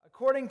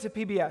According to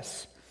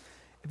PBS,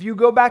 if you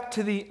go back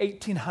to the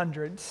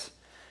 1800s,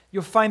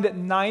 you'll find that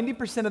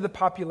 90% of the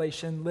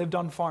population lived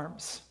on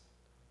farms.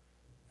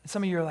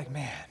 Some of you are like,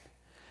 man,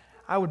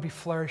 I would be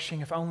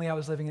flourishing if only I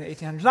was living in the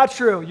 1800s. Not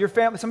true.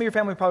 Some of your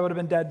family probably would have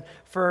been dead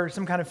for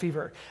some kind of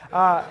fever.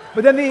 But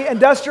then the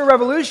Industrial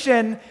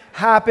Revolution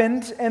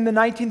happened in the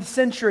 19th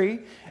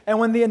century. And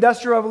when the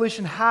Industrial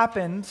Revolution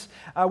happened,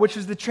 which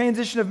was the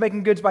transition of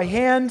making goods by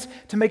hand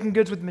to making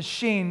goods with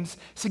machines,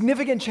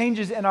 significant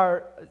changes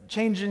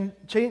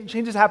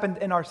happened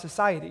in our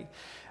society.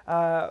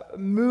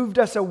 Moved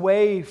us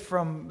away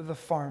from the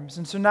farms.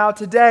 And so now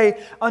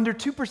today, under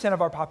 2%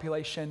 of our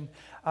population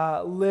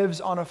lives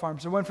on a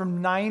farm. So it went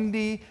from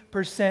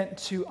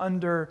 90% to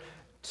under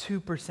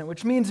 2%,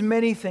 which means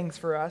many things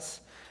for us.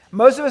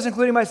 Most of us,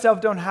 including myself,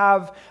 don't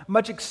have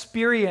much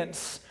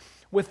experience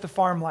with the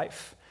farm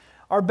life.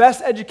 Our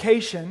best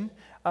education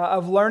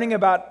of learning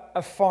about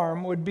a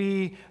farm would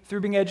be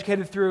through being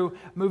educated through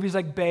movies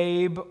like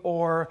Babe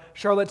or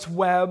Charlotte's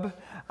Web,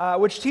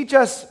 which teach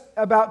us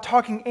about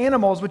talking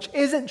animals, which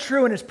isn't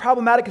true and is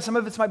problematic because some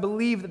of us might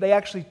believe that they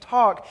actually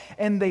talk,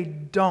 and they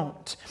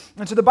don't.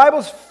 And so the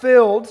Bible's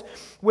filled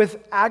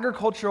with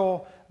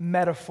agricultural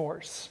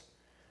metaphors,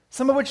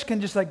 some of which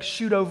can just like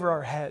shoot over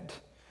our head.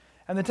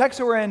 And the text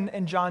that we're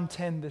in John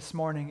 10 this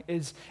morning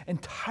is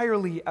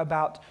entirely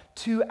about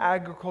two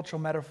agricultural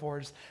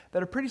metaphors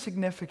that are pretty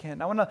significant.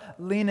 I want to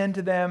lean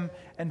into them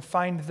and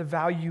find the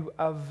value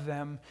of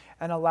them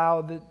and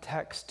allow the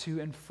text to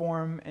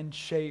inform and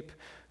shape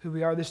who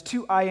we are. There's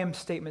two I am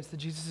statements that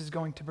Jesus is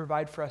going to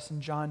provide for us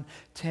in John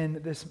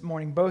 10 this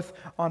morning, both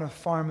on a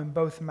farm and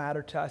both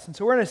matter to us. And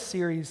so we're in a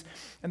series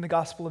in the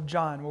Gospel of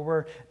John where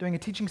we're doing a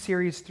teaching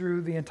series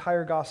through the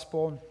entire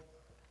Gospel.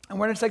 And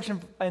we're in a section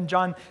in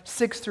John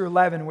 6 through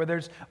 11 where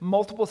there's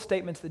multiple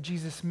statements that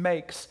Jesus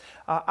makes,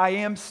 I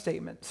am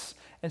statements.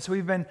 And so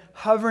we've been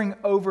hovering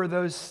over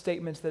those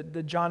statements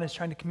that John is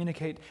trying to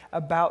communicate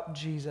about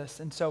Jesus.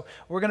 And so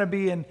we're going to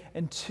be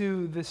in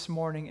 2 this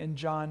morning in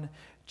John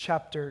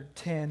chapter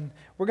 10.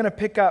 We're going to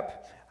pick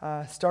up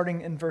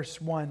starting in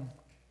verse 1.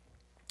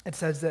 It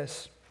says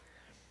this,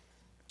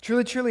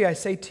 "Truly, truly, I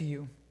say to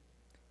you,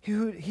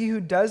 he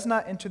who does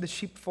not enter the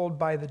sheepfold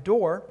by the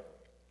door,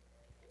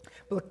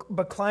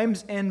 but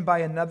climbs in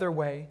by another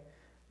way,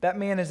 that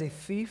man is a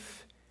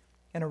thief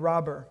and a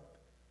robber.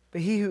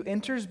 But he who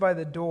enters by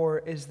the door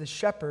is the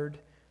shepherd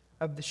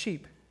of the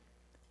sheep.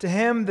 To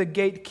him the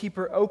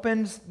gatekeeper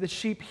opens, the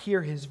sheep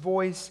hear his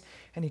voice,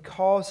 and he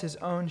calls his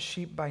own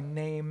sheep by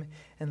name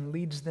and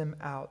leads them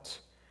out.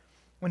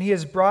 When he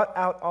has brought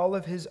out all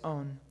of his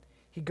own,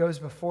 he goes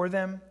before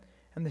them,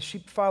 and the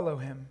sheep follow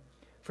him,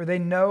 for they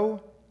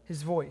know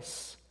his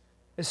voice.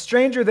 A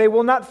stranger they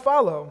will not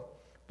follow,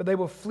 but they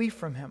will flee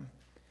from him,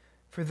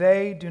 for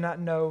they do not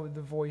know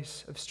the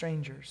voice of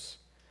strangers."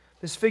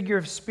 This figure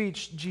of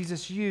speech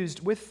Jesus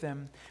used with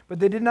them, but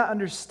they did not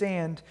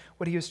understand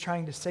what he was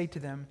trying to say to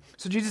them.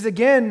 So Jesus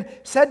again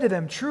said to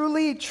them,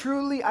 "Truly,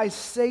 truly, I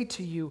say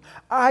to you,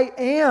 I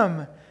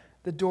am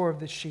the door of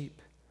the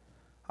sheep.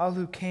 All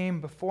who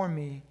came before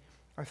me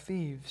are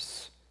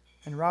thieves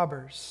and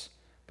robbers,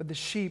 but the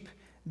sheep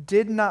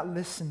did not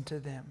listen to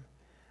them.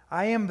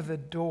 I am the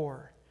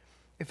door.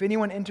 If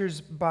anyone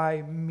enters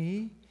by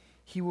me,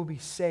 he will be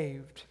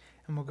saved,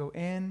 and will go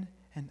in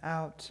and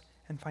out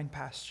and find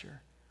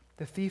pasture.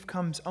 The thief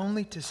comes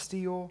only to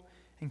steal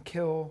and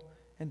kill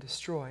and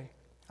destroy.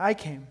 I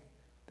came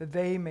that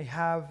they may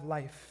have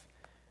life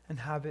and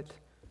have it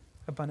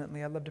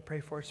abundantly." I'd love to pray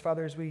for us.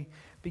 Father, as we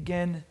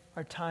begin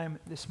our time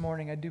this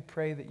morning, I do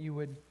pray that you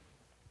would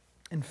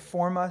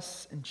inform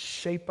us and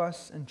shape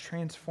us and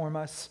transform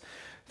us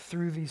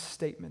through these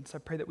statements. I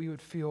pray that we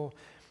would feel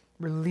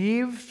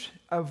relieved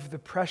of the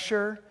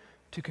pressure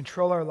to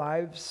control our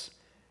lives,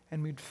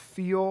 and we'd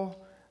feel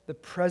the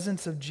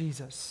presence of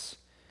Jesus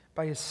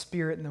by his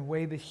Spirit in the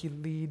way that he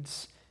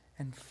leads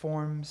and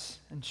forms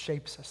and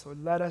shapes us.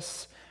 Lord, let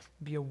us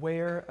be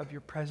aware of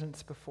your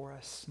presence before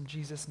us. In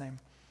Jesus' name,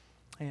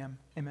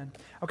 amen.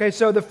 Okay,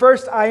 so the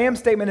first I am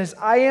statement is,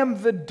 I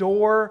am the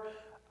door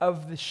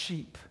of the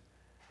sheep.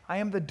 I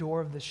am the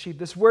door of the sheep.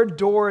 This word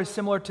door is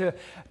similar to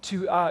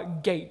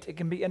gate. It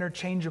can be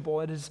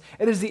interchangeable. It is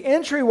the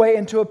entryway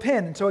into a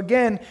pen. And so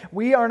again,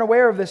 we aren't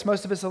aware of this,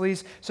 most of us at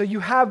least. So you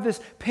have this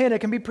pen. It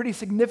can be pretty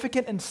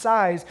significant in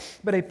size,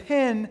 but a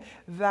pen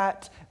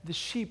that the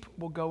sheep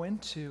will go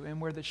into, and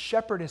where the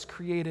shepherd has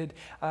created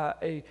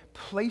a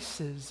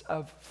places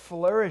of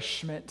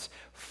flourishment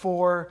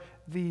for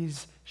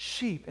these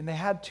sheep. And they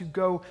had to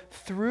go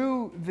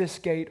through this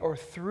gate or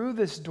through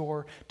this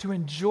door to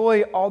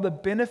enjoy all the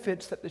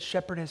benefits that the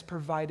shepherd has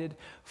provided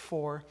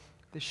for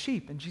the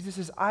sheep. And Jesus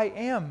says, I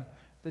am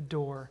the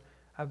door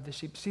of the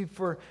sheep. See,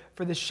 for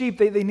the sheep,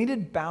 they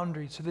needed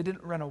boundaries so they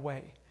didn't run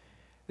away.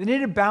 They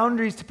needed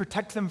boundaries to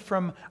protect them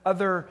from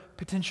other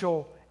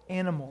potential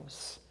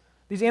animals.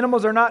 These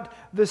animals are not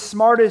the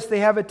smartest. They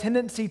have a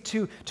tendency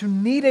to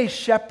need a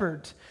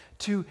shepherd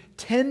to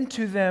tend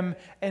to them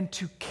and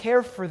to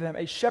care for them.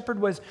 A shepherd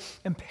was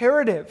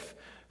imperative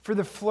for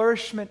the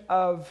flourishment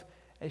of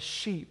as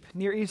sheep.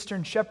 Near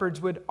Eastern shepherds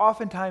would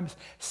oftentimes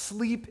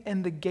sleep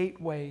in the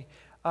gateway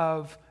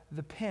of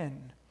the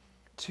pen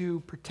to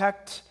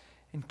protect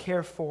and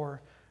care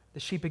for the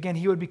sheep. Again,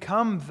 he would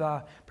become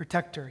the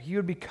protector. He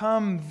would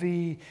become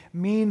the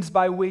means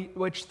by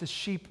which the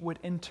sheep would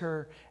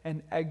enter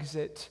and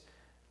exit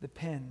the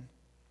pen.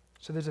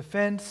 So there's a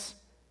fence,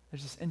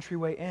 there's this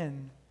entryway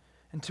in.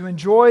 And to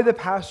enjoy the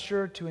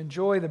pasture, to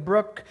enjoy the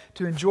brook,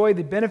 to enjoy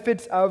the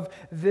benefits of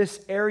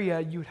this area,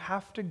 you'd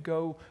have to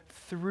go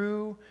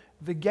through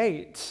the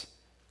gate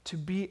to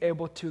be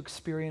able to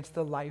experience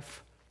the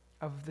life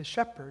of the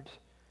shepherd.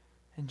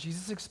 And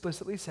Jesus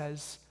explicitly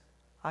says,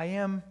 I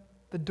am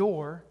the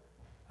door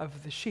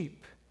of the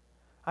sheep.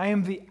 I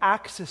am the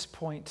access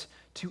point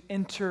to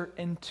enter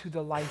into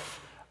the life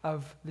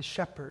of the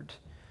shepherd.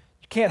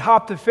 You can't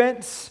hop the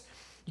fence.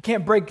 You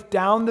can't break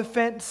down the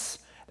fence.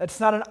 That's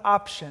not an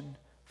option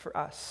for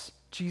us.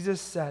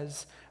 Jesus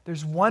says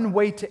there's one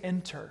way to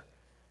enter,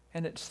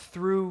 and it's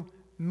through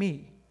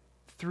me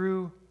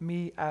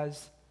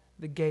as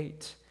the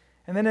gate.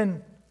 And then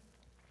in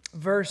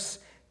verse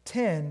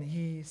 10,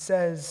 he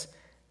says,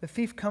 the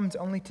thief comes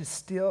only to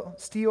steal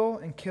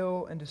and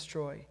kill and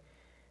destroy.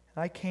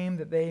 And I came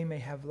that they may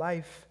have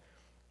life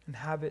and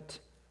have it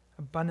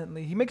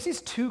abundantly. He makes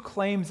these two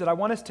claims that I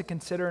want us to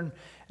consider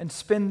and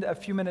spend a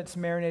few minutes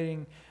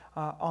marinating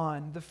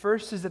on. The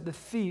first is that the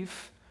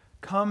thief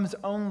comes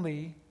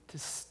only to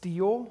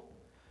steal,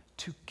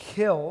 to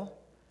kill,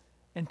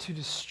 and to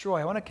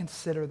destroy. I want to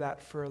consider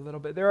that for a little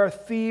bit. There are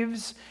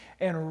thieves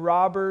and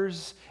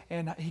robbers,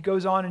 and he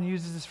goes on and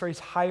uses this phrase,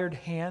 hired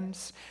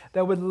hands,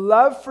 that would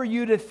love for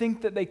you to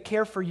think that they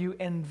care for you,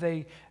 and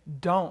they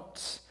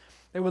don't.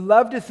 They would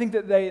love to think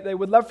that they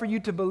would love for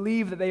you to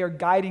believe that they are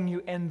guiding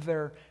you, and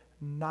they're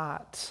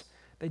not.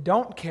 They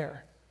don't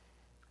care.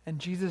 And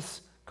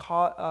Jesus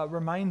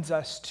reminds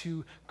us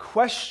to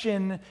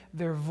question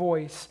their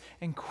voice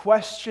and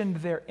question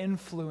their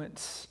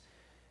influence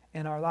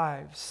in our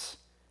lives.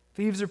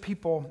 Thieves are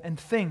people and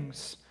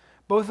things,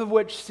 both of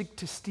which seek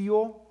to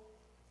steal,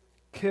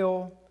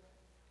 kill,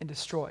 and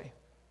destroy.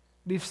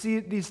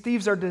 These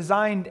thieves are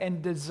designed,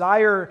 and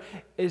desire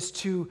is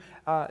to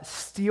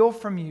steal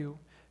from you,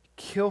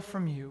 kill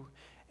from you,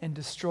 and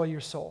destroy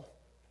your soul.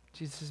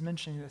 Jesus is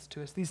mentioning this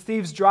to us. These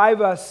thieves drive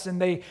us, and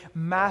they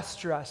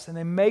master us, and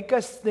they make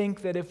us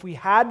think that if we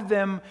had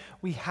them,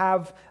 we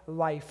have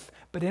life.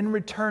 But in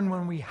return,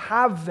 when we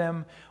have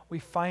them, we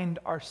find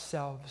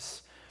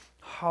ourselves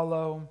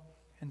hollow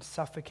and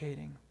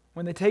suffocating.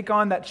 When they take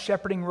on that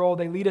shepherding role,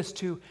 they lead us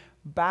to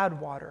bad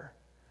water.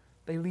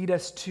 They lead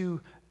us to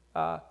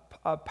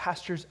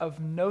pastures of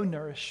no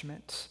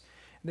nourishment.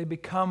 They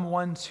become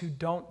ones who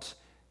don't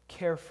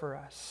care for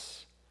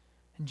us.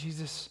 And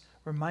Jesus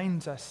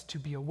reminds us to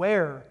be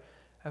aware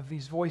of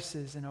these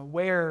voices and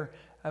aware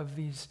of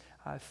these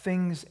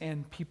things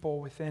and people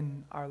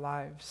within our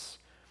lives.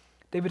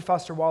 David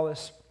Foster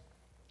Wallace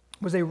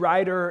was a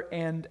writer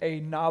and a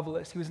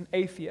novelist. He was an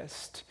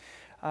atheist.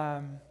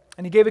 And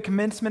he gave a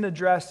commencement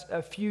address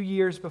a few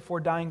years before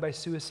dying by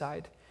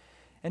suicide.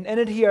 And in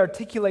it, he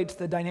articulates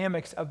the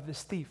dynamics of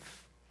this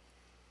thief.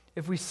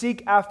 If we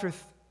seek after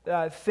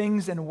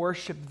things and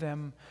worship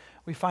them,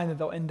 we find that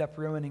they'll end up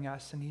ruining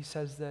us. And he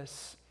says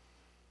this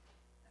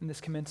in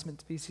this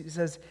commencement speech. He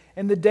says,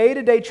 in the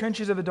day-to-day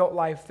trenches of adult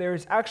life, there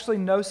is actually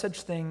no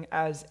such thing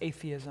as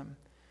atheism.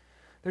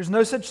 There's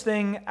no such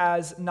thing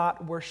as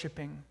not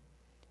worshiping.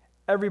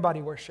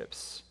 Everybody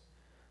worships.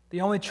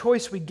 The only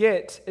choice we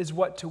get is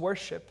what to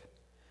worship.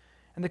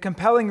 And the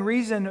compelling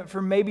reason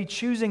for maybe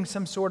choosing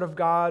some sort of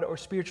God or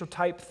spiritual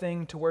type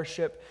thing to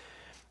worship,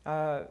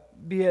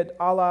 be it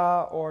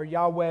Allah or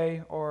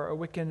Yahweh or a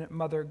Wiccan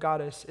mother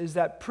goddess, is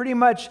that pretty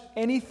much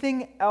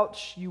anything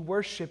else you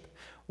worship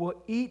will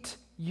eat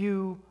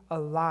you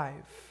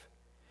alive.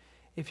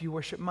 If you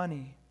worship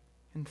money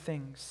and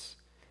things,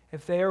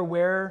 if they are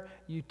where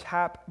you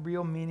tap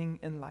real meaning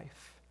in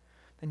life,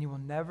 then you will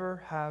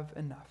never have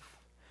enough.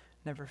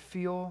 Never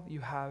feel you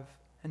have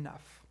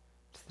enough.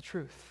 It's the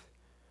truth.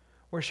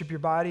 Worship your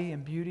body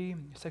and beauty,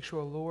 and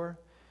sexual allure,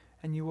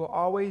 and you will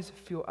always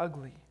feel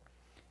ugly.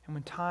 And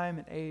when time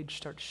and age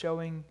start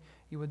showing,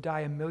 you will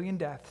die a million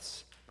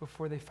deaths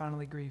before they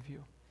finally grieve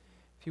you.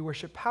 If you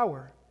worship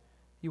power,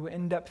 you will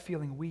end up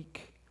feeling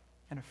weak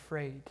and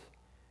afraid,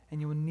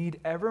 and you will need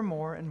ever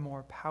more and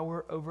more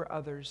power over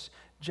others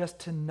just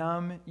to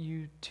numb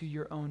you to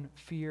your own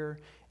fear.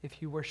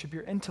 If you worship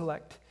your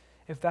intellect,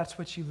 if that's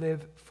what you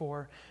live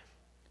for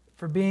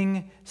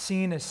being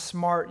seen as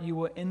smart, you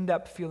will end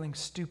up feeling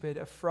stupid,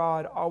 a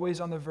fraud, always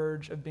on the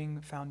verge of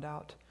being found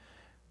out.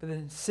 But the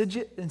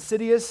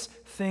insidious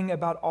thing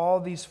about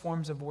all these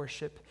forms of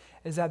worship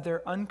is that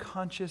they're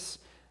unconscious.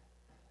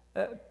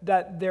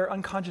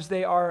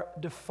 They are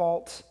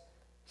default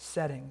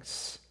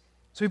settings.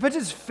 So he puts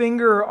his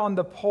finger on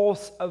the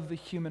pulse of the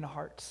human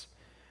hearts.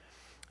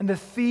 And the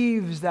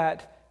thieves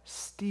that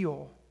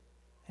steal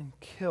and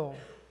kill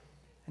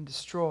and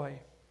destroy.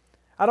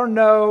 I don't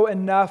know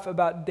enough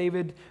about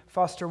David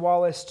Foster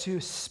Wallace to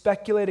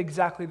speculate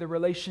exactly the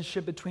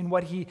relationship between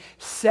what he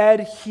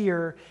said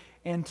here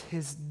and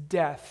his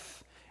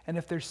death, and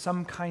if there's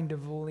some kind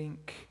of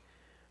link.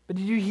 But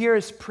did you hear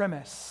his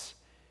premise?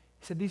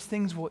 He said, these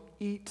things will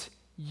eat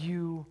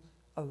you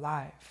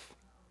alive.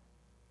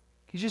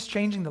 He's just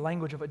changing the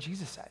language of what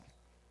Jesus said,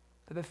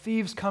 that the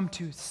thieves come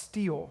to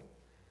steal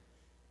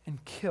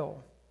and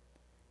kill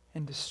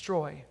and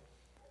destroy.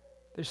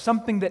 There's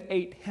something that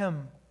ate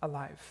him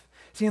alive.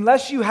 See,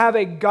 unless you have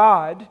a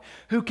God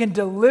who can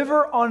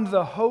deliver on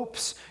the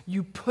hopes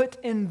you put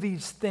in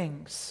these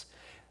things,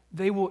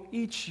 they will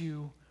eat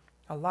you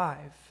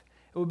alive.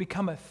 It will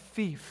become a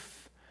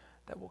thief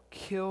that will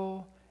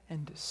kill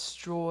and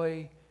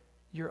destroy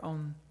your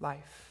own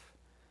life.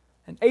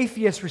 And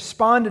atheists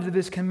responded to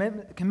this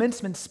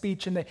commencement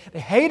speech, and they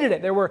hated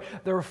it. There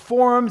were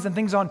forums and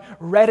things on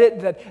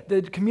Reddit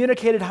that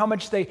communicated how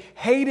much they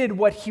hated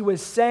what he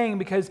was saying,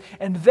 because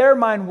in their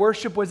mind,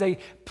 worship was a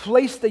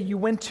place that you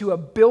went to, a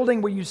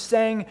building where you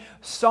sang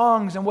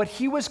songs. And what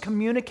he was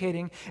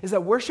communicating is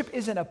that worship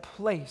isn't a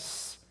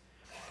place.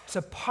 It's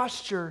a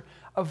posture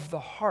of the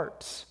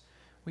heart.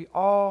 We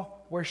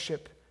all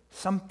worship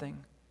something.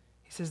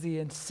 He says the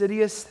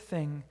insidious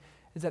thing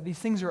is that these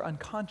things are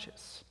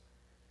unconscious.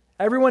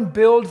 Everyone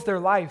builds their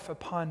life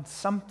upon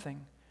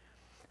something.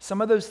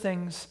 Some of those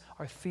things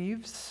are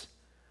thieves,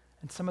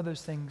 and some of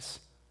those things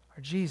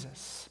are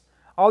Jesus.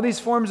 All these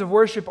forms of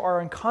worship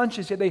are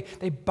unconscious, yet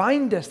they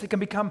bind us. They can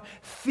become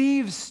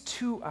thieves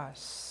to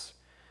us.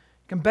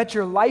 You can bet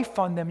your life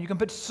on them. You can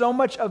put so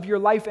much of your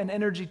life and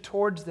energy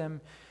towards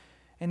them.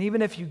 And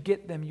even if you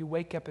get them, you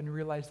wake up and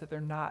realize that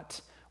they're not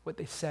what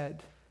they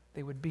said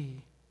they would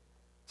be.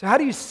 So how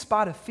do you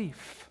spot a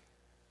thief?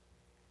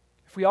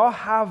 If we all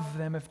have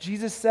them, if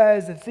Jesus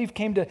says the thief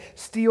came to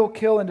steal,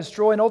 kill, and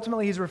destroy, and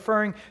ultimately he's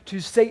referring to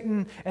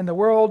Satan and the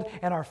world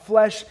and our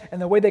flesh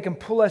and the way they can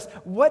pull us,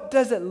 what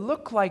does it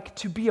look like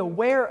to be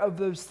aware of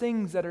those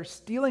things that are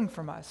stealing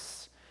from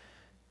us,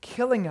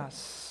 killing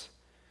us,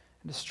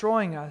 and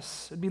destroying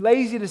us? It'd be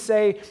lazy to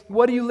say,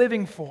 what are you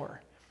living for?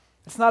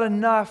 It's not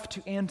enough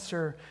to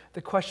answer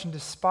the question to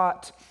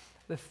spot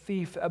the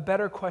thief. A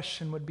better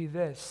question would be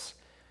this: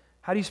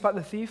 how do you spot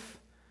the thief?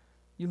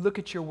 You look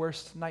at your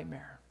worst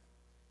nightmare.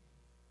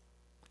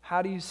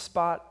 How do you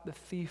spot the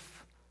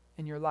thief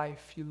in your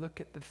life? You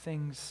look at the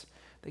things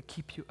that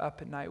keep you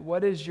up at night.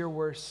 What is your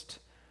worst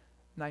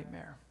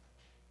nightmare?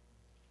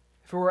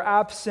 If it were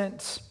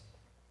absent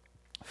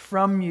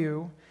from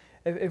you,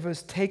 if it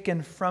was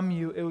taken from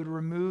you, it would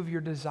remove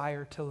your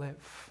desire to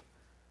live.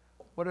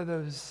 What are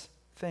those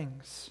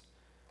things?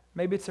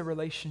 Maybe it's a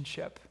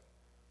relationship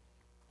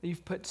that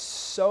you've put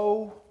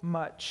so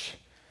much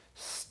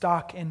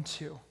stock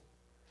into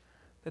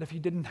that if you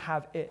didn't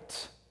have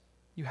it,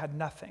 you had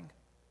nothing.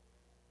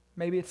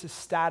 Maybe it's a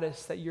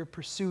status that you're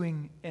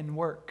pursuing in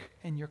work,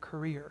 in your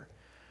career,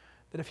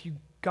 that if you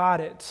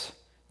got it,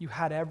 you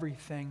had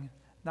everything,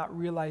 not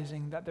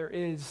realizing that there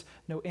is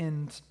no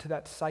end to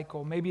that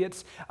cycle. Maybe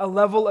it's a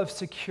level of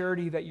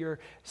security that you're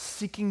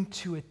seeking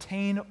to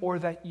attain or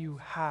that you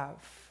have.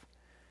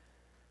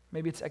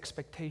 Maybe it's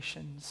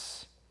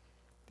expectations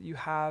that you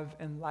have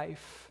in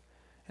life,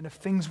 and if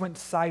things went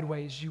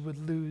sideways, you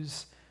would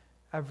lose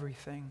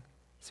everything.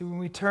 See, when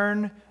we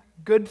turn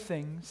good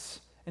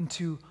things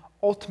into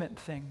ultimate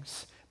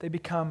things, they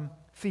become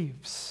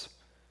thieves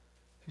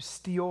who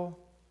steal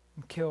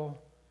and kill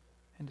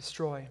and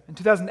destroy. In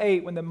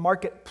 2008, when the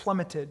market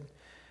plummeted,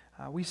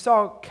 we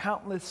saw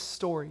countless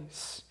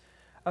stories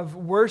of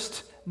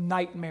worst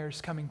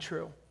nightmares coming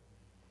true.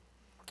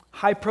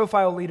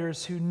 High-profile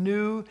leaders who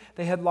knew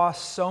they had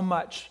lost so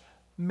much,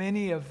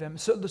 many of them,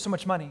 so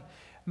much money,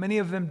 many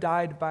of them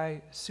died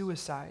by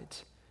suicide.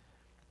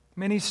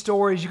 Many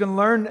stories, you can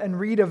learn and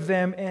read of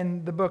them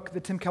in the book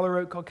that Tim Keller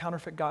wrote called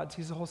Counterfeit Gods.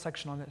 He has a whole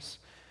section on this.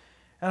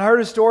 And I heard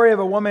a story of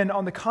a woman,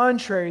 on the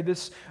contrary,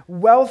 this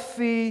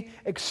wealthy,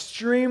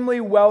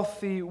 extremely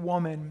wealthy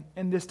woman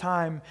in this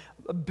time,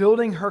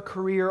 building her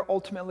career,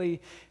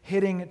 ultimately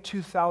hitting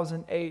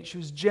 2008. She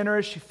was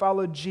generous, she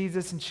followed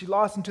Jesus, and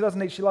in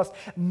 2008, she lost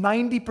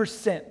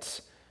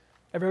 90%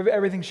 of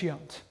everything she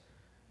owned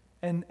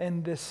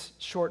in this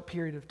short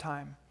period of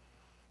time.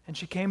 And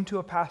she came to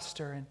a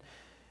pastor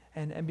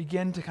and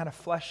began to kind of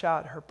flesh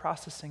out her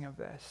processing of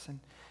this. And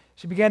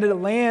she began to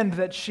land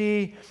that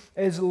she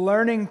is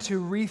learning to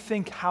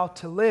rethink how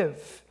to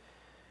live.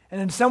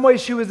 And in some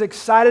ways, she was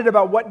excited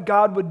about what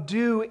God would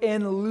do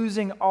in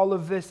losing all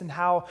of this and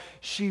how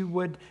she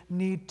would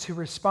need to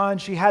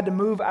respond. She had to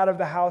move out of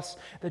the house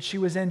that she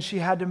was in. She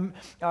had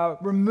to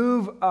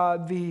remove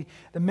the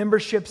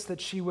memberships that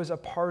she was a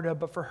part of.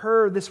 But for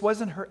her, this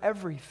wasn't her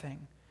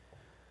everything.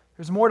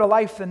 There's more to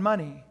life than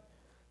money.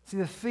 See,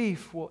 the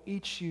thief will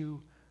eat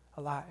you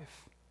alive.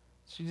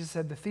 Jesus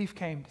said the thief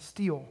came to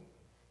steal,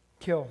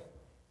 kill,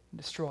 and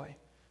destroy.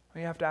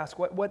 We have to ask,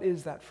 what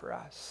is that for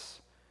us?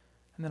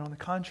 And then on the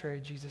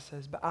contrary, Jesus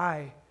says, but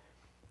I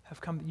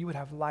have come that you would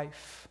have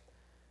life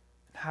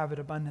and have it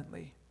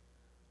abundantly.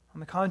 On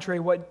the contrary,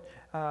 what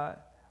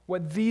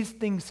these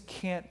things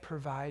can't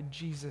provide,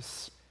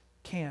 Jesus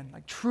can,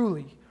 like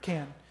truly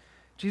can.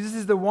 Jesus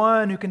is the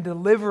one who can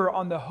deliver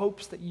on the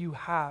hopes that you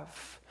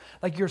have.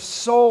 like your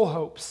soul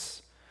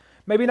hopes.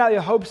 Maybe not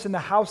the hopes in the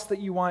house that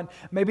you want,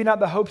 maybe not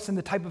the hopes in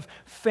the type of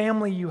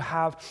family you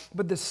have,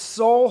 but the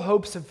soul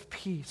hopes of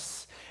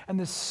peace and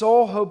the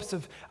soul hopes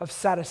of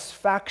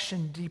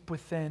satisfaction deep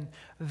within.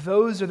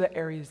 Those are the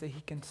areas that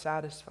he can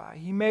satisfy.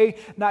 He may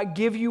not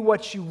give you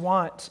what you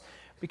want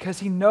because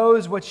he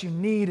knows what you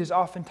need is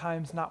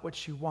oftentimes not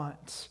what you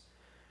want.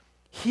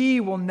 He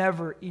will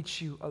never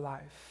eat you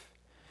alive.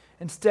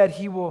 Instead,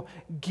 he will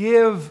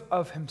give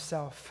of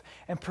himself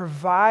and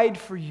provide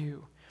for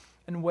you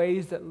in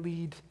ways that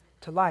lead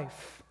to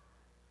life.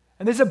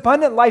 And this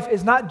abundant life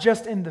is not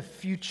just in the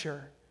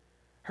future.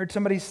 Heard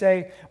somebody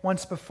say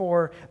once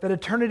before that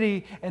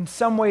eternity, in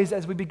some ways,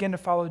 as we begin to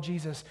follow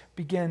Jesus,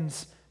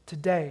 begins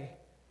today.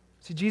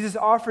 See, Jesus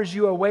offers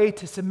you a way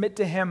to submit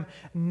to him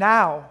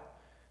now,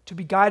 to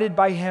be guided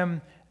by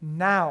him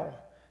now,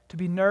 to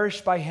be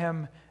nourished by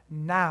him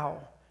now.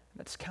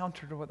 That's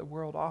counter to what the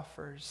world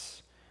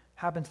offers. It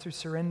happens through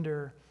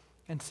surrender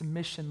and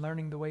submission,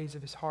 learning the ways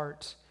of his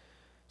heart.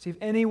 See, if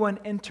anyone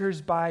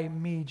enters by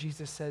me,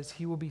 Jesus says,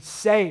 he will be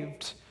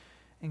saved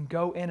and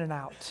go in and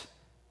out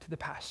to the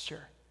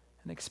pasture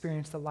and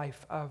experience the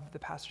life of the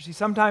pasture. See,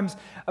 sometimes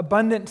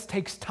abundance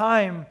takes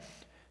time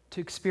to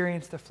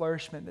experience the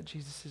flourishment that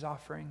Jesus is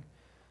offering.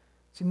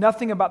 See,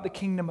 nothing about the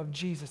kingdom of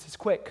Jesus is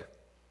quick.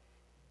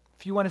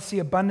 If you want to see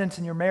abundance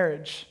in your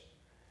marriage,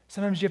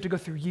 sometimes you have to go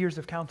through years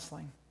of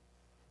counseling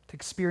to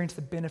experience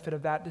the benefit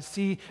of that, to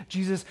see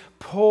Jesus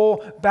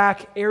pull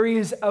back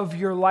areas of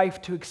your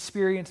life to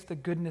experience the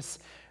goodness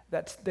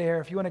that's there.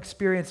 If you want to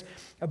experience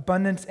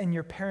abundance in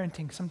your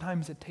parenting,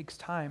 sometimes it takes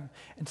time,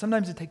 and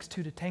sometimes it takes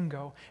two to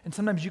tango, and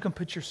sometimes you can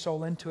put your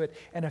soul into it,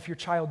 and if your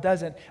child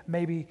doesn't,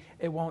 maybe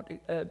it won't.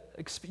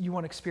 You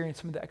won't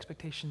experience some of the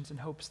expectations and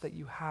hopes that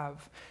you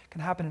have. It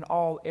can happen in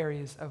all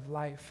areas of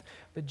life,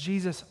 but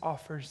Jesus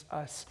offers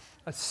us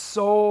a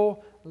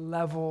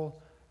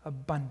soul-level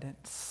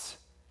abundance.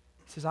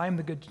 He says, I am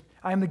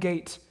the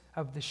gate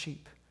of the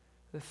sheep.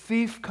 The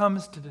thief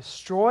comes to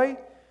destroy,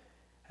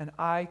 and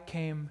I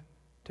came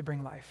to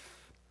bring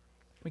life.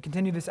 We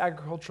continue this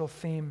agricultural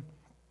theme.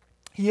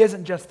 He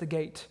isn't just the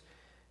gate.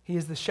 He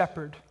is the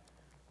shepherd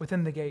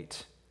within the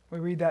gate. We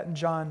read that in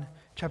John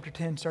chapter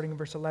 10, starting in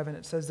verse 11.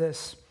 It says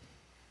this,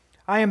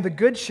 I am the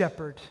good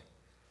shepherd.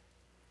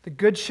 The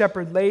good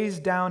shepherd lays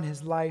down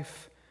his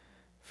life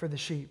for the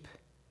sheep.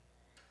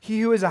 He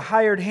who is a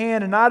hired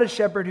hand and not a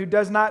shepherd, who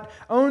does not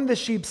own the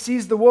sheep,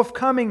 sees the wolf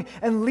coming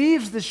and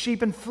leaves the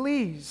sheep and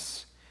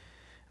flees.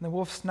 And the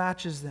wolf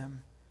snatches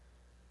them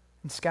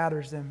and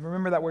scatters them.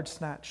 Remember that word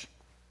snatch.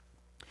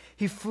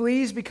 He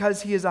flees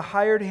because he is a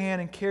hired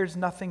hand and cares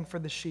nothing for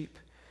the sheep.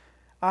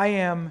 I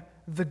am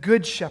the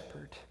good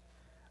shepherd.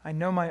 I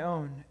know my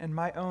own, and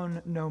my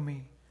own know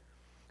me.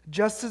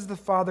 Just as the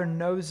Father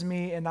knows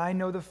me, and I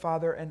know the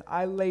Father, and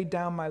I lay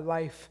down my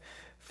life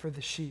for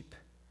the sheep.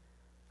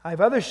 I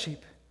have other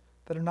sheep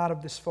that are not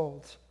of this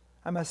fold.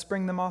 I must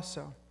bring them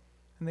also,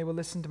 and they will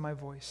listen to my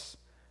voice.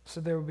 So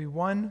there will be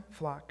one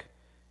flock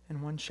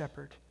and one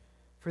shepherd.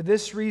 For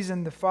this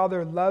reason the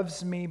Father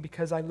loves me,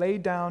 because I lay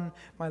down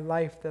my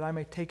life that I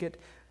may take it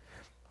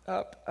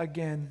up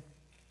again.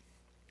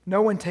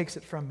 No one takes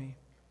it from me,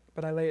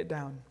 but I lay it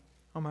down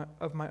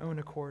of my own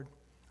accord.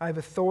 I have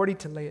authority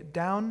to lay it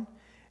down,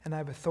 and I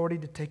have authority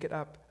to take it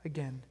up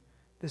again.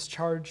 This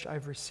charge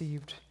I've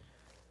received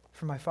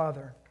from my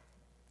Father.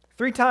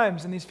 3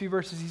 times in these few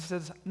verses he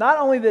says not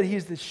only that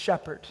he's the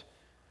shepherd.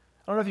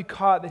 I don't know if you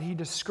caught that he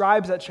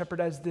describes that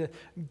shepherd as the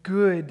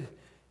good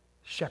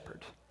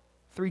shepherd.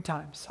 3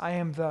 times. I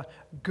am the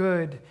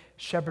good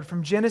shepherd.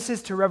 From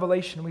Genesis to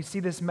Revelation, we see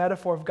this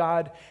metaphor of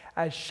God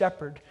as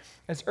shepherd,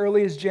 as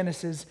early as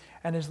Genesis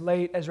and as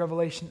late as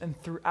Revelation, and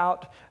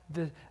throughout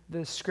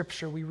the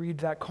scripture we read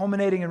that,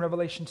 culminating in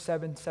Revelation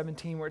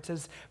 7:17, where it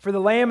says, for the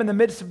Lamb in the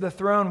midst of the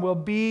throne will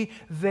be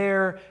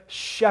their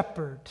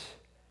shepherd,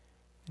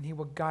 and he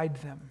will guide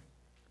them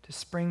to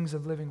springs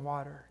of living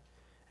water,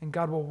 and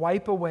God will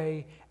wipe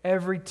away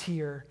every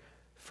tear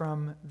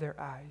from their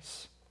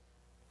eyes.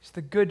 He's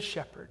the good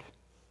shepherd.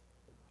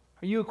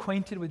 Are you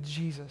acquainted with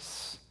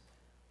Jesus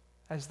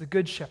as the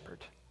good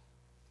shepherd?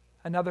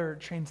 Another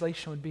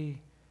translation would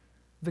be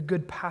the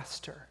good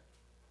pastor.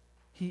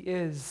 He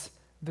is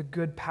the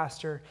good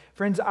pastor.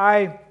 Friends,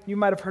 you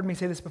might have heard me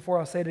say this before,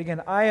 I'll say it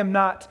again. I am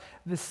not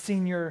the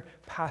senior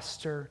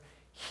pastor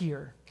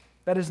here.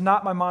 That is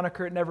not my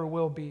moniker, it never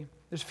will be.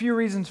 There's few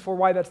reasons for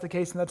why that's the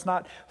case, and that's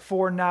not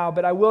for now,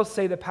 but I will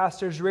say that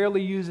pastors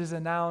rarely uses a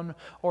noun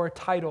or a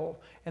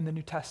title in the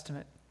New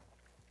Testament.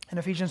 In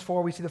Ephesians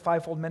 4, we see the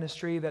fivefold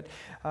ministry that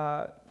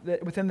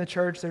within the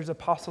church there's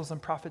apostles and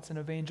prophets and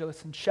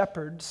evangelists and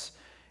shepherds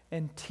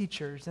and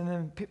teachers. And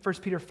then 1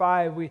 Peter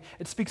 5,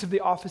 it speaks of the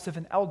office of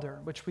an elder,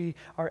 which we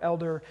are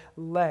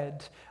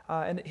elder-led.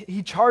 And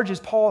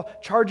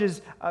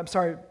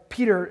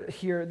Peter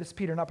here, this is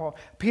Peter, not Paul.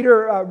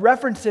 Peter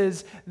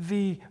references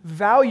the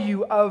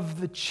value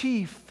of the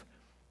chief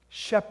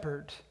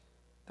shepherd,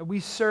 that we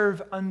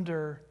serve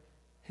under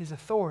his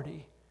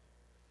authority,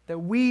 that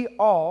we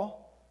all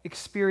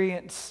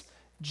experience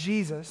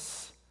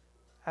Jesus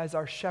as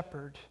our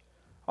shepherd.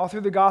 All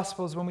through the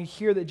Gospels, when we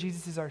hear that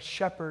Jesus is our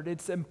shepherd,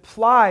 it's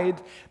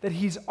implied that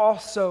he's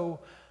also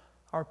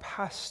our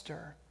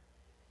pastor.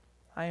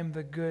 I am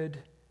the good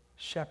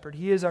shepherd.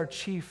 He is our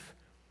chief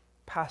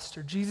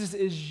pastor. Jesus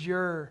is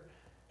your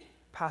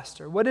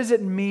pastor. What does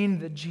it mean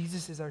that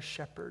Jesus is our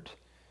shepherd?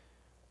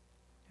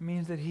 It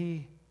means that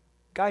he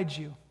guides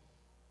you.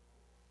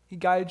 He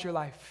guides your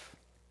life.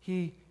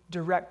 He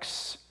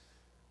directs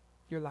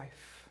your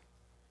life.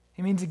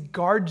 It means he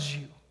guards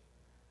you.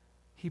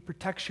 He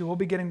protects you. We'll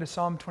be getting to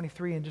Psalm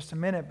 23 in just a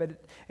minute, but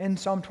in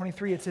Psalm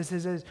 23 it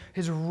says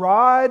his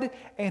rod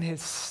and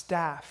his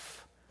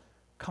staff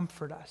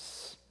comfort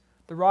us.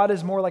 The rod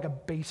is more like a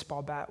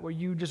baseball bat where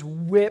you just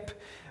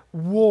whip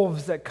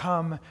wolves that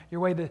come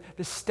your way.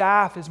 The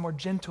staff is more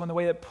gentle in the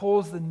way that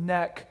pulls the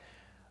neck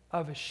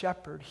of a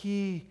shepherd.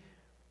 He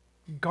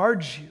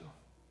guards you.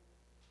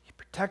 He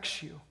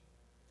protects you.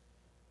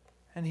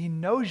 And he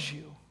knows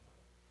you.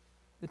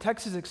 The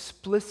text is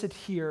explicit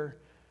here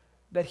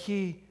that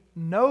he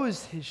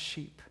knows his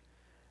sheep,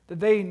 that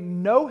they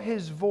know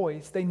his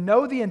voice, they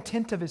know the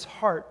intent of his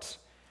heart,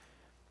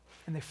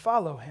 and they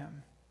follow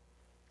him.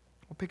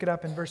 We'll pick it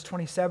up in verse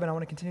 27. I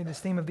want to continue this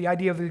theme of the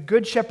idea of the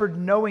good shepherd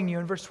knowing you.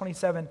 In verse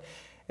 27,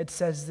 it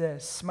says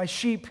this, "My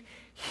sheep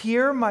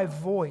hear my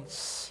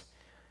voice,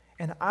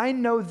 and I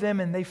know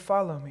them and they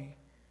follow me.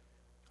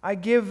 I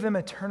give them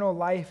eternal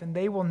life, and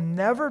they will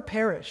never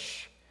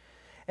perish,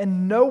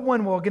 and no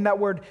one will," again that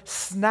word,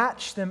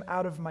 "snatch them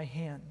out of my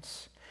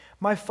hands.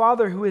 My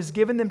Father who has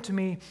given them to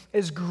me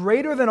is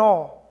greater than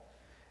all,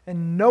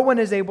 and no one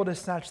is able to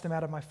snatch them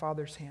out of my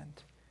Father's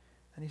hand."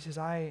 And he says,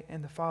 "I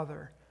and the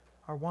Father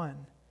are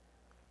one."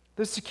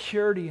 There's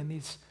security in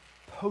these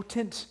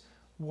potent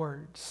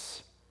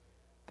words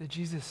that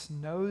Jesus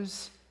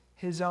knows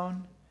his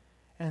own,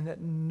 and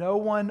that no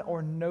one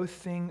or no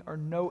thing or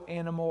no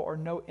animal or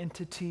no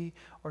entity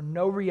or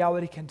no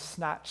reality can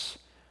snatch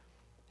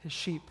his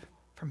sheep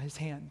from his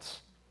hands.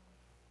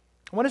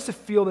 I want us to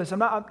feel this. I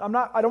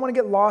don't want to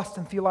get lost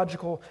in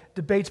theological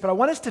debates, but I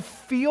want us to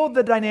feel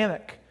the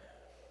dynamic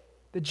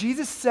that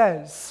Jesus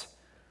says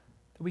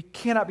that we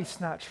cannot be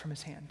snatched from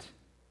his hand.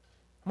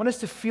 I want us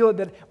to feel it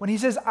that when he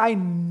says, "I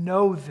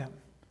know them,"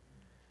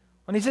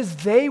 when he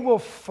says, "They will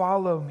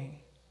follow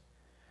me,"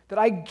 that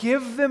I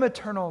give them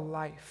eternal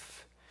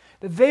life,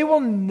 that they will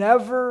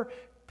never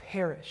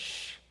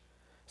perish.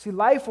 See,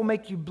 life will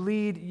make you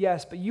bleed,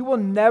 yes, but you will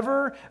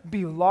never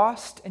be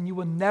lost and you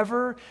will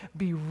never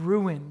be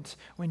ruined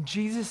when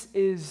Jesus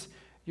is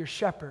your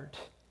shepherd.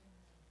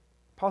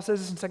 Paul says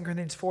this in 2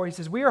 Corinthians 4. He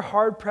says, "We are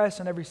hard-pressed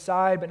on every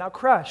side, but not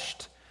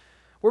crushed.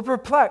 We're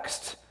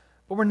perplexed,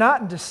 but we're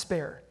not in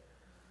despair.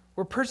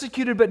 We're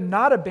persecuted, but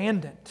not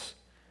abandoned.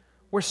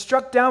 We're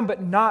struck down,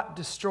 but not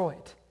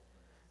destroyed.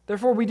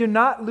 Therefore, we do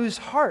not lose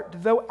heart,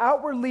 though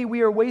outwardly we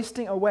are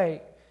wasting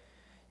away.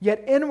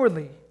 Yet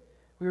inwardly,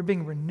 we are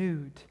being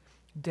renewed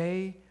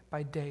day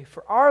by day.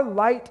 For our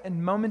light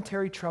and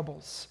momentary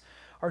troubles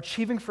are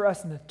achieving for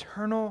us an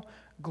eternal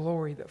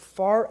glory that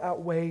far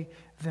outweigh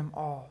them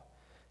all.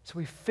 So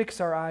we fix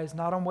our eyes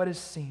not on what is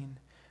seen,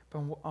 but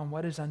on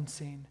what is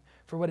unseen.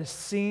 For what is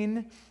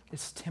seen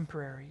is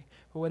temporary,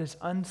 but what is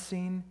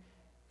unseen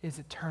is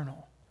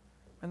eternal."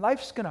 And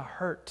life's going to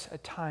hurt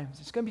at times.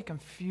 It's going to be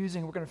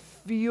confusing. We're going to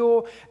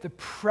feel the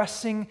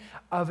pressing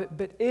of it,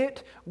 but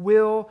it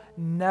will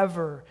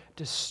never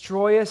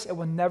destroy us. It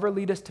will never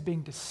lead us to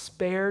being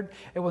despaired.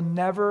 It will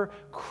never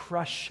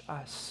crush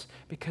us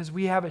because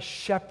we have a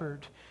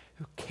shepherd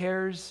who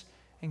cares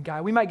and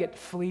guides. We might get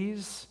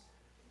fleas.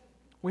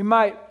 We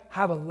might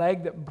have a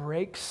leg that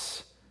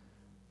breaks,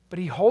 but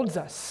he holds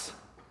us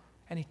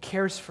and he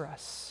cares for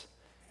us.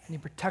 And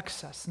he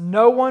protects us.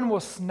 No one will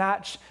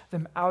snatch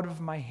them out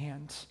of my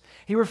hands.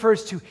 He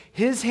refers to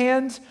his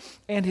hand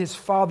and his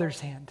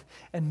Father's hand.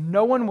 And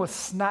no one will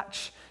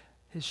snatch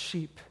his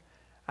sheep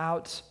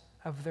out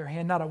of their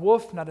hand. Not a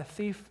wolf, not a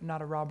thief,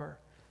 not a robber.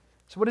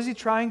 So what is he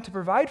trying to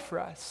provide for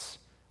us?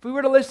 If we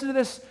were to listen to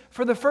this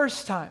for the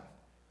first time,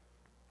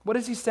 what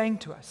is he saying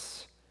to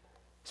us?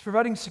 He's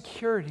providing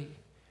security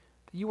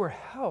that you are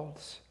held,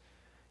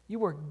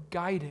 you are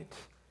guided,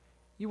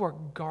 you are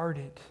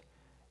guarded.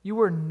 You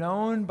are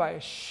known by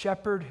a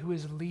shepherd who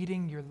is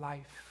leading your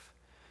life.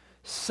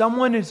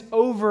 Someone is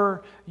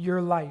over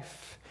your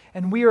life,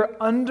 and we are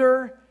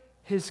under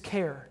his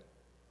care.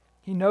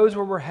 He knows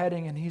where we're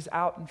heading, and he's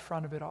out in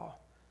front of it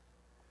all.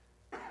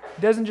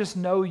 He doesn't just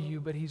know you,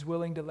 but he's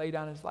willing to lay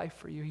down his life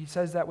for you. He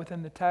says that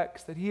within the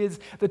text, that he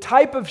is the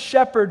type of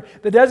shepherd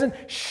that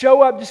doesn't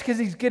show up just because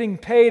he's getting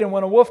paid, and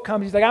when a wolf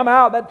comes, he's like, "I'm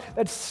out,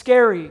 that's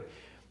scary."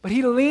 But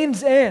he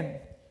leans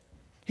in.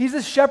 He's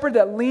a shepherd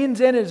that leans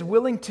in and is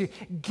willing to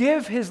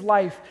give his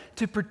life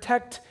to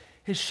protect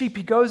his sheep.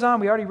 He goes on,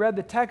 we already read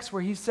the text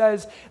where he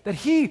says that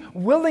he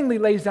willingly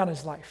lays down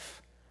his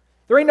life.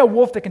 There ain't no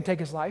wolf that can take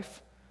his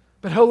life,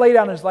 but he'll lay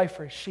down his life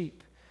for his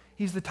sheep.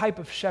 He's the type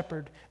of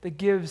shepherd that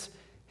gives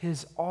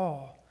his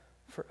all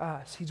for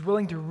us. He's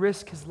willing to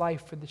risk his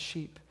life for the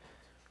sheep.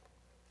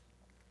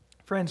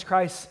 Friends,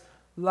 Christ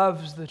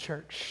loves the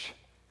church,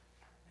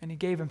 and he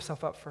gave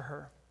himself up for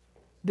her.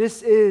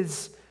 This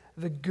is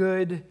the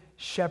good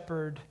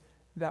shepherd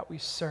that we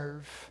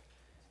serve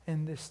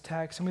in this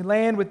text. And we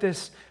land with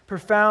this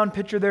profound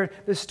picture there.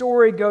 The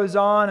story goes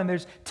on and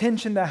there's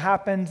tension that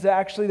happens.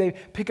 Actually, they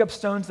pick up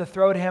stones to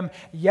throw at him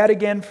yet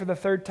again for the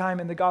third time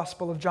in the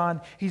Gospel of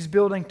John. He's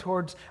building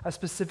towards a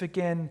specific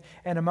end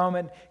in a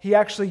moment. He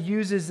actually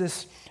uses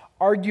this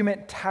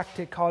argument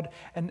tactic called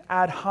an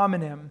ad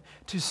hominem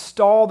to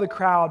stall the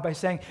crowd by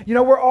saying,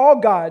 we're all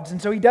gods.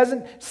 And so he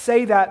doesn't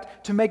say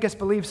that to make us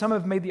believe. Some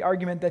have made the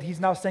argument that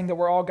he's now saying that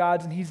we're all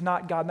gods and he's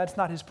not God. And that's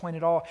not his point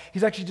at all.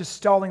 He's actually just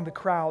stalling the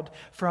crowd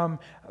from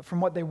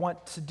what they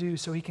want to do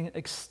so he can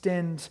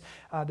extend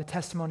the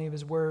testimony of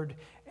his word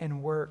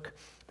and work.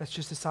 That's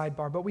just a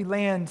sidebar. But we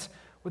land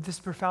with this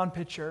profound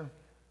picture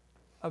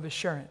of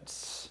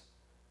assurance,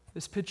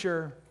 this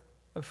picture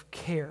of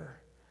care,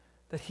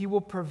 that he will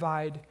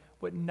provide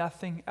what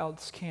nothing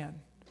else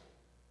can.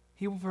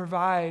 He will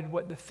provide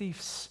what the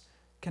thieves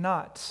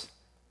cannot.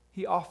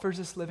 He offers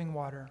us living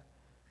water,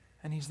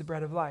 and he's the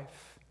bread of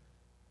life.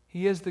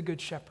 He is the good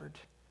shepherd.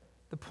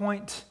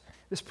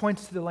 This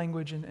points to the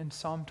language in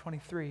Psalm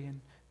 23,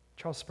 and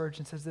Charles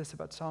Spurgeon says this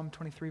about Psalm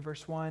 23,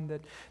 verse 1,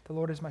 that the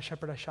Lord is my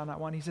shepherd, I shall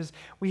not want. He says,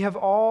 we have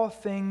all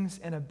things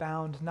and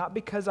abound, not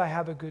because I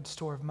have a good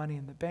store of money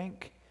in the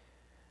bank,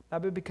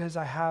 not because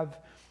I have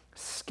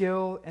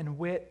skill and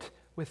wit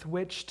with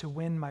which to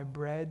win my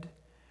bread,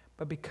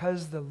 but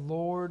because the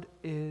Lord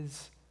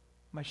is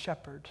my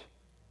shepherd.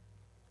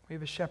 We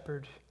have a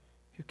shepherd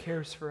who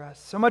cares for us.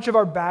 So much of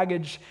our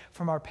baggage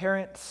from our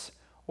parents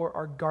or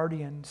our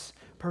guardians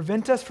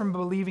prevent us from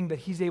believing that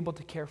he's able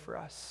to care for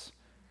us.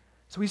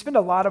 So we spend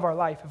a lot of our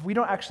life, if we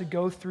don't actually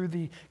go through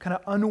the kind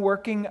of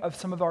unworking of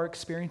some of our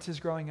experiences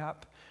growing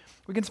up,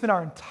 we can spend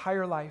our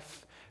entire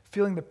life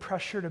feeling the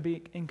pressure to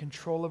be in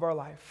control of our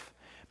life,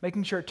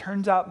 making sure it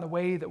turns out in the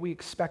way that we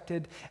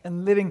expected,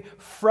 and living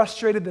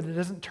frustrated that it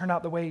doesn't turn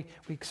out the way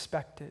we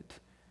expected.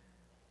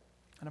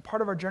 And a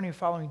part of our journey of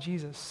following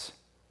Jesus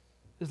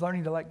is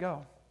learning to let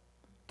go,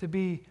 to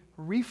be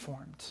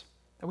reformed.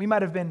 That we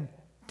might have been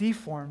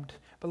deformed,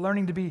 but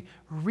learning to be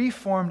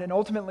reformed and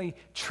ultimately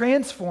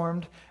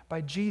transformed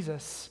by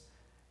Jesus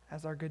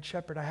as our good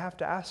shepherd. I have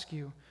to ask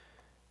you,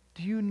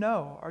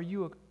 are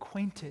you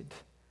acquainted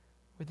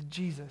with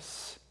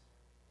Jesus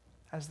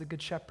as the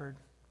good shepherd?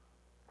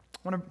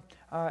 In one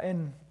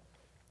of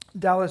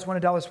Dallas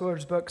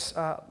Willard's books,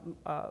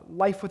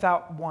 Life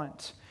Without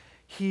Want,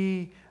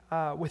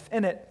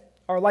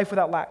 Life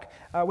Without Lack,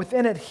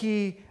 within it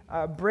he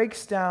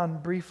breaks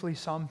down briefly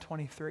Psalm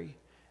 23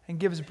 and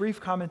gives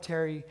brief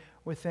commentary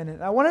within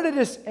it. I wanted to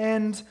just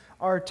end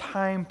our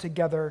time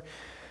together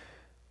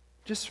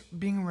just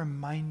being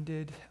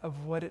reminded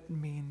of what it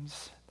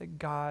means that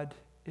God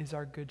is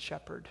our good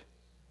shepherd.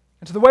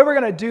 And so the way we're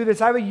going to do this,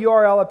 I have a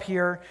URL up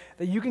here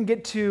that you can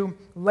get to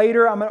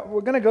later. We're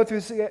going to go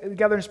through this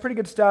together. It's pretty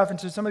good stuff. And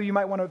so some of you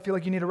might want to feel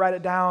like you need to write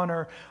it down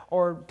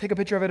or take a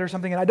picture of it or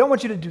something. And I don't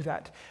want you to do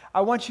that.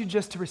 I want you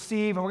just to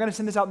receive. And we're going to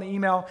send this out in the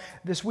email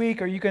this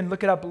week, or you can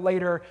look it up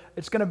later.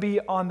 It's going to be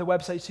on the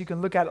website so you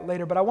can look at it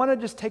later. But I want to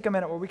just take a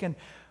minute where we can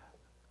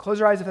close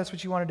your eyes if that's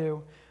what you want to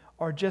do,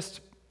 or just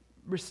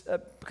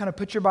kind of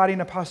put your body in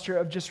a posture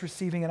of just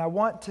receiving. And I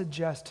want to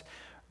just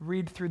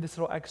read through this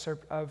little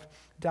excerpt of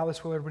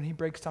Dallas Willard when he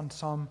breaks down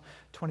Psalm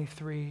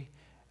 23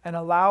 and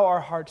allow our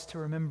hearts to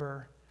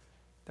remember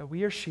that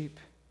we are sheep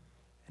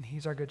and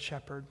he's our good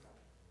shepherd.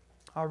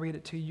 I'll read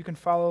it to you. You can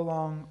follow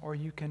along or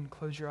you can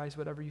close your eyes,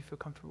 whatever you feel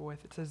comfortable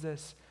with. It says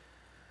this: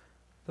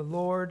 the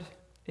Lord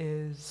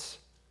is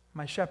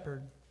my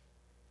shepherd.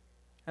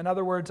 In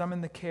other words, I'm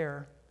in the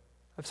care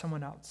of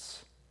someone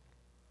else.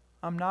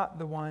 I'm not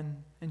the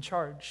one in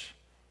charge.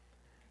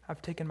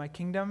 I've taken my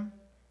kingdom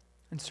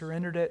and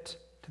surrendered it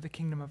to the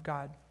kingdom of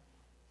God.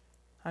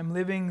 I'm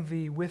living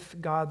the with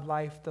God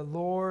life. The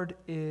Lord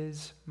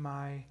is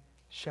my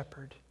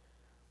shepherd.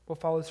 What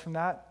follows from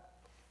that?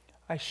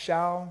 I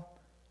shall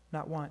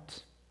not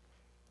want.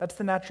 That's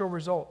the natural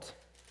result.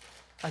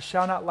 I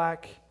shall not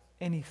lack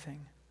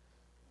anything.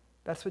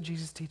 That's what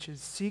Jesus teaches.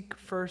 Seek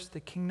first the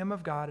kingdom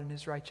of God and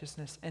his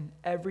righteousness, and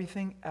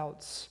everything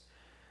else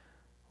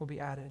will be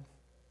added.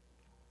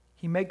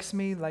 He makes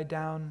me lie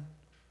down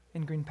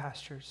in green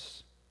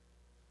pastures.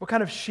 What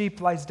kind of sheep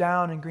lies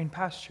down in green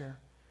pasture?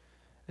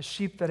 A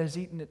sheep that has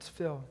eaten its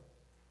fill.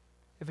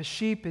 If a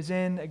sheep is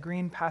in a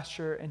green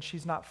pasture and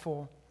she's not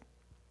full,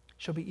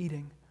 she'll be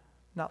eating,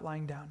 not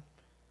lying down.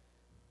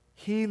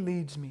 He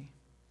leads me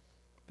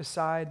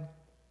beside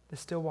the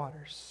still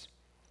waters.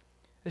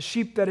 A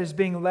sheep that is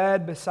being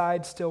led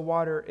beside still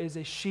water is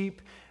a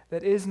sheep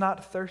that is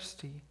not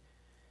thirsty.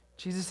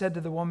 Jesus said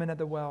to the woman at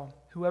the well,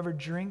 whoever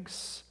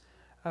drinks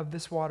of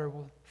this water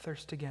will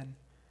thirst again.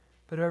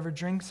 But whoever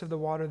drinks of the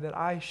water that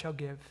I shall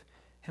give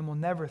him will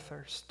never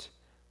thirst.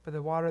 But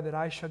the water that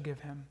I shall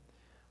give him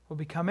will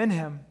become in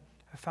him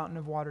a fountain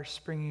of water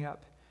springing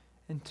up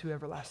into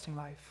everlasting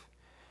life.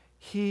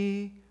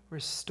 He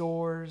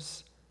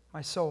restores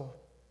my soul.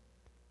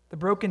 The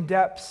broken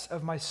depths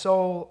of my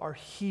soul are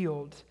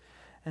healed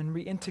and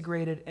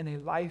reintegrated in a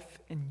life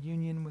in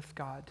union with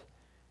God,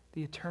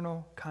 the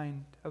eternal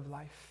kind of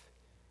life.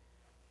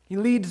 He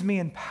leads me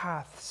in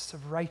paths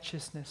of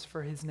righteousness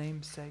for his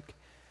name's sake.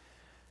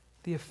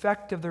 The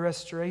effect of the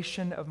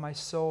restoration of my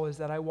soul is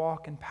that I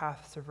walk in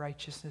paths of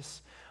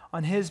righteousness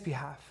on his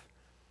behalf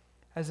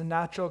as a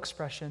natural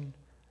expression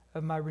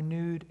of my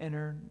renewed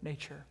inner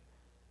nature.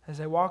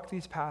 As I walk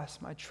these paths,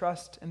 my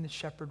trust in the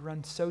shepherd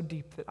runs so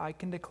deep that I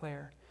can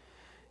declare,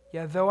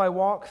 yet though I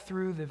walk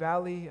through the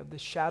valley of the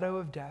shadow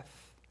of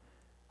death,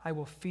 I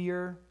will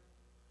fear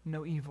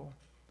no evil.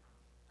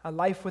 A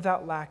life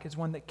without lack is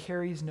one that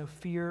carries no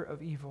fear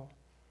of evil.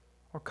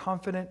 Our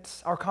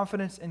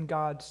confidence in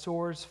God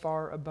soars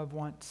far above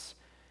wants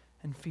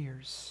and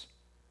fears.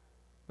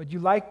 Would you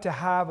like to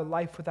have a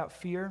life without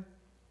fear,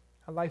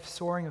 a life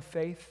soaring of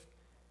faith?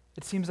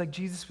 It seems like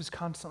Jesus was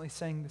constantly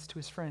saying this to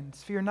his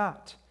friends. Fear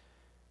not.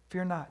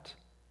 Fear not.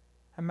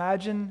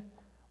 Imagine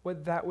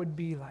what that would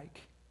be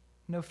like.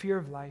 No fear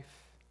of life,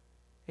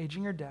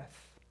 aging or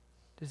death,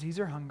 disease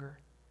or hunger.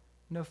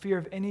 No fear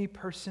of any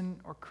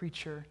person or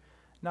creature,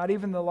 not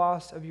even the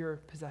loss of your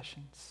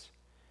possessions.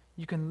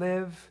 You can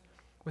live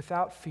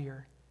without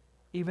fear,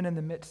 even in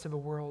the midst of a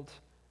world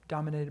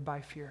dominated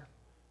by fear.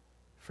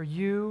 For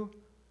you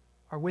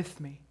are with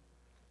me.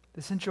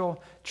 The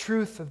central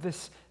truth of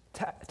this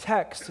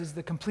text is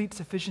the complete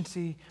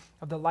sufficiency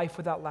of the life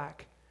without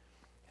lack,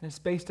 and it's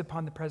based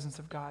upon the presence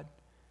of God.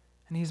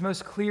 And he's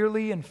most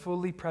clearly and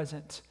fully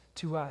present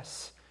to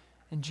us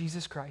in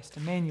Jesus Christ,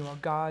 Emmanuel,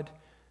 God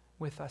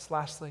with us.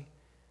 Lastly,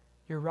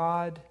 your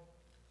rod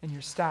and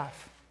your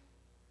staff,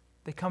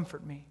 they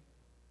comfort me.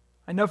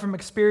 I know from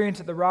experience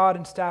that the rod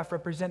and staff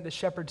represent the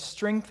shepherd's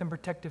strength and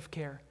protective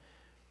care.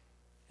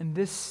 In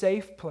this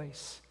safe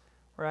place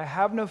where I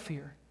have no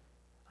fear,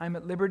 I am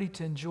at liberty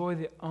to enjoy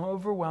the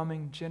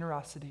overwhelming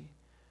generosity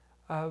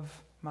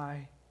of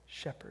my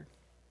shepherd.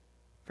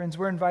 Friends,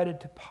 we're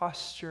invited to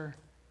posture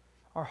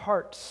our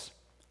hearts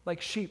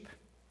like sheep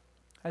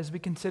as we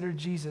consider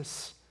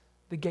Jesus,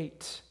 the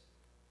gate,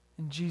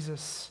 and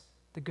Jesus,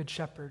 the good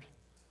shepherd.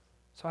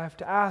 So I have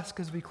to ask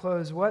as we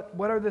close, what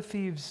are the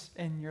thieves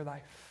in your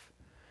life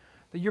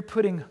that you're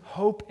putting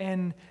hope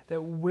in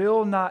that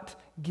will not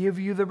give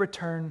you the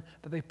return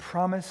that they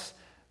promise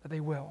that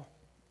they will?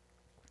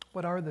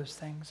 What are those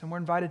things? And we're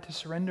invited to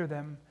surrender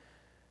them.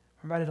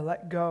 We're invited to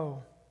let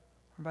go.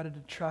 We're invited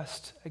to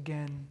trust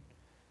again.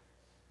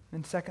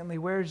 And secondly,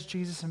 where is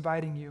Jesus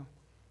inviting you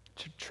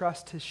to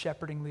trust his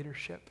shepherding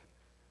leadership?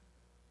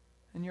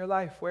 In your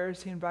life, where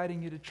is he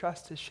inviting you to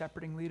trust his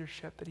shepherding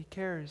leadership, that he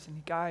cares and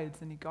he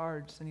guides and he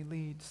guards and he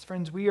leads?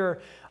 Friends, we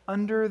are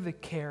under the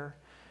care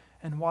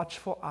and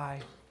watchful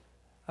eye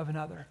of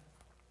another.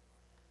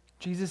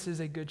 Jesus is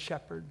a good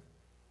shepherd,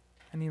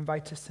 and he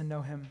invites us to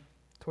know him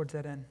towards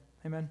that end.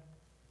 Amen?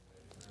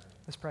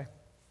 Let's pray.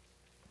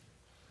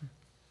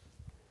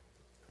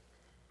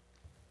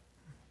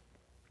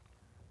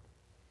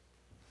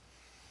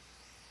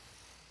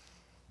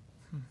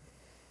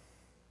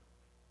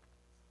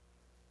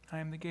 I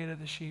am the gate of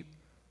the sheep.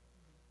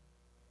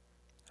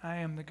 I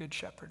am the good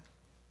shepherd.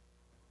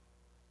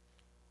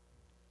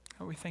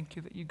 Oh, we thank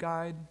you that you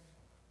guide.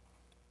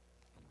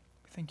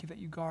 We thank you that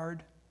you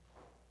guard,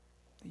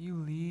 that you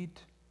lead,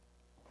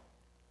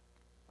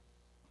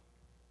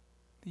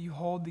 that you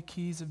hold the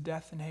keys of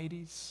death and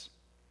Hades.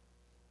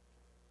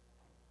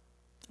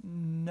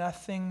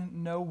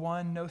 Nothing, no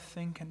one, no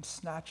thing can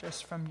snatch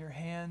us from your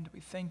hand.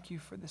 We thank you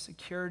for the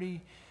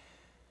security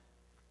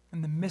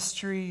and the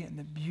mystery and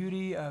the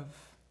beauty of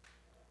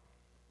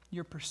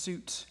your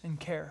pursuit and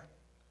care.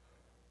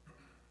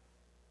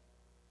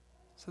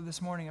 So this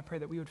morning I pray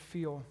that we would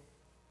feel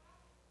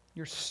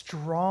your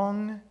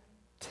strong,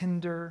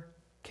 tender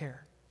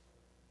care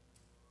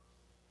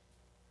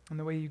and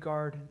the way you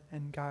guard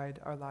and guide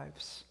our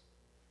lives.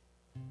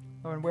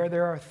 Lord, where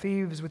there are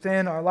thieves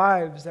within our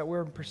lives that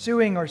we're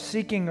pursuing or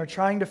seeking or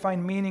trying to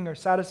find meaning or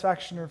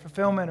satisfaction or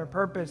fulfillment or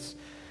purpose,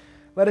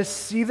 let us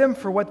see them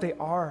for what they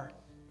are.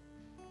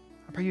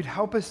 I pray you'd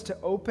help us to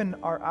open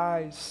our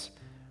eyes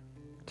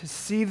to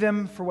see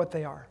them for what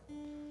they are,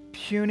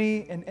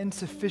 puny and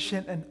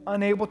insufficient and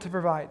unable to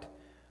provide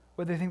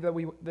what we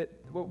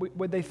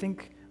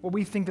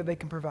think that they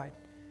can provide.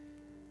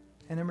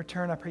 And in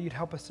return, I pray you'd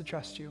help us to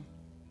trust you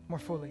more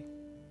fully.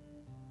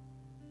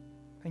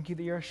 Thank you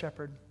that you're a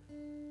shepherd,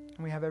 and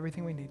we have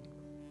everything we need.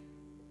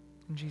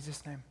 In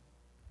Jesus' name,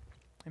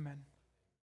 amen.